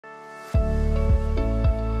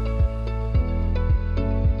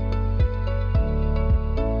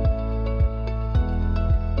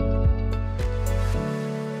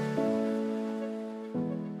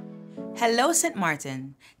Hello, St.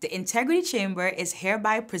 Martin. The Integrity Chamber is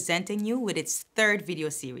hereby presenting you with its third video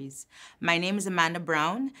series. My name is Amanda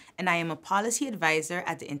Brown, and I am a policy advisor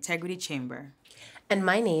at the Integrity Chamber. And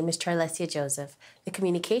my name is Charlesia Joseph, the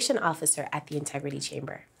communication officer at the Integrity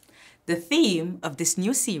Chamber. The theme of this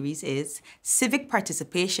new series is Civic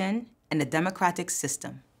Participation and the Democratic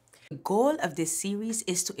System. The goal of this series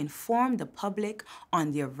is to inform the public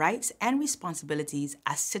on their rights and responsibilities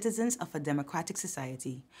as citizens of a democratic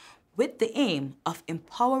society, with the aim of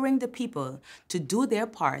empowering the people to do their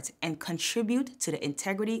part and contribute to the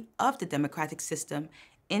integrity of the democratic system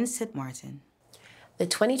in St. Martin. The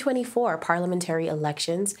 2024 parliamentary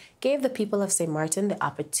elections gave the people of St. Martin the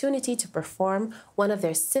opportunity to perform one of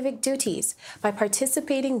their civic duties by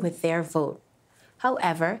participating with their vote.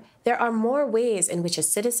 However, there are more ways in which a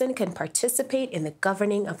citizen can participate in the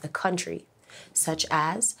governing of the country, such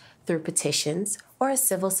as through petitions or a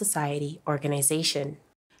civil society organization.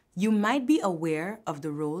 You might be aware of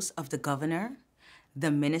the roles of the governor,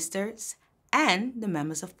 the ministers, and the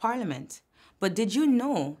members of parliament. But did you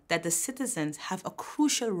know that the citizens have a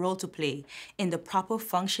crucial role to play in the proper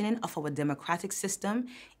functioning of our democratic system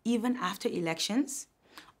even after elections?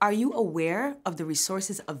 Are you aware of the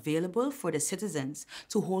resources available for the citizens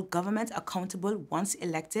to hold government accountable once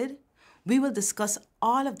elected? We will discuss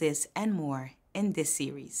all of this and more in this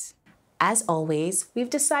series. As always,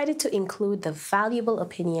 we've decided to include the valuable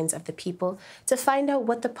opinions of the people to find out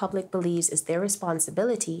what the public believes is their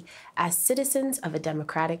responsibility as citizens of a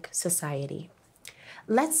democratic society.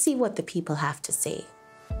 Let's see what the people have to say.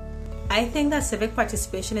 I think that civic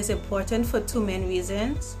participation is important for two main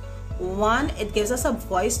reasons. One, it gives us a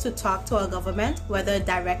voice to talk to our government, whether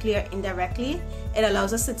directly or indirectly. It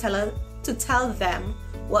allows us to tell them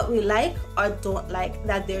what we like or don't like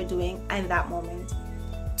that they're doing in that moment.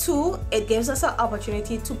 Two, it gives us an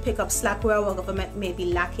opportunity to pick up slack where our government may be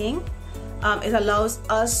lacking. It allows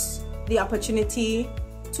us the opportunity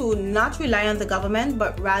to not rely on the government,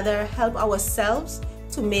 but rather help ourselves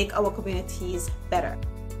to make our communities better.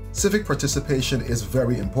 Civic participation is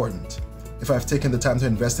very important. If I've taken the time to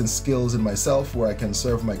invest in skills in myself where I can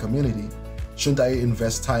serve my community, shouldn't I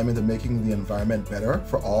invest time into making the environment better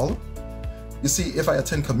for all? You see, if I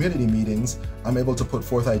attend community meetings, I'm able to put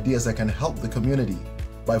forth ideas that can help the community.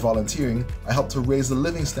 By volunteering, I help to raise the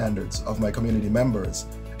living standards of my community members.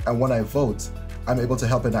 And when I vote, I'm able to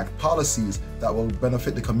help enact policies that will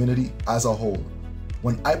benefit the community as a whole.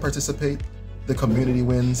 When I participate, the community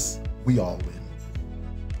wins, we all win.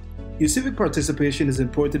 Your civic participation is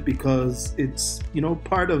important because it's,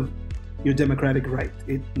 part of your democratic right.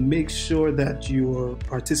 It makes sure that you're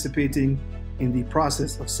participating in the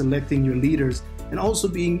process of selecting your leaders and also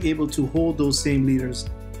being able to hold those same leaders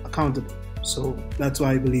accountable. So that's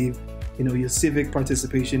why I believe, your civic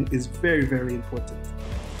participation is very, very important.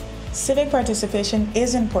 Civic participation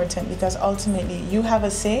is important because ultimately you have a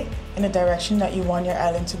say in the direction that you want your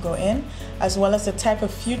island to go in, as well as the type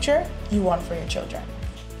of future you want for your children.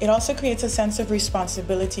 It also creates a sense of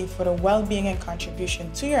responsibility for the well-being and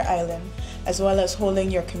contribution to your island, as well as holding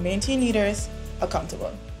your community leaders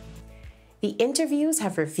accountable. The interviews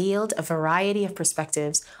have revealed a variety of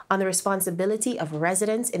perspectives on the responsibility of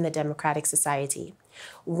residents in the democratic society.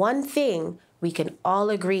 One thing we can all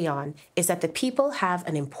agree on is that the people have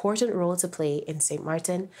an important role to play in St.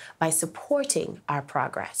 Martin by supporting our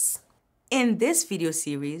progress. In this video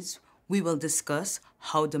series, we will discuss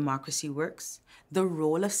how democracy works, the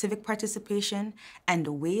role of civic participation, and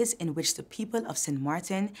the ways in which the people of St.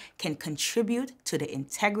 Martin can contribute to the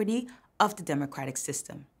integrity of the democratic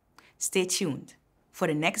system. Stay tuned for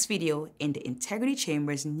the next video in the Integrity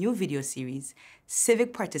Chamber's new video series,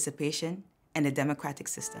 Civic Participation and the Democratic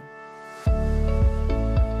System.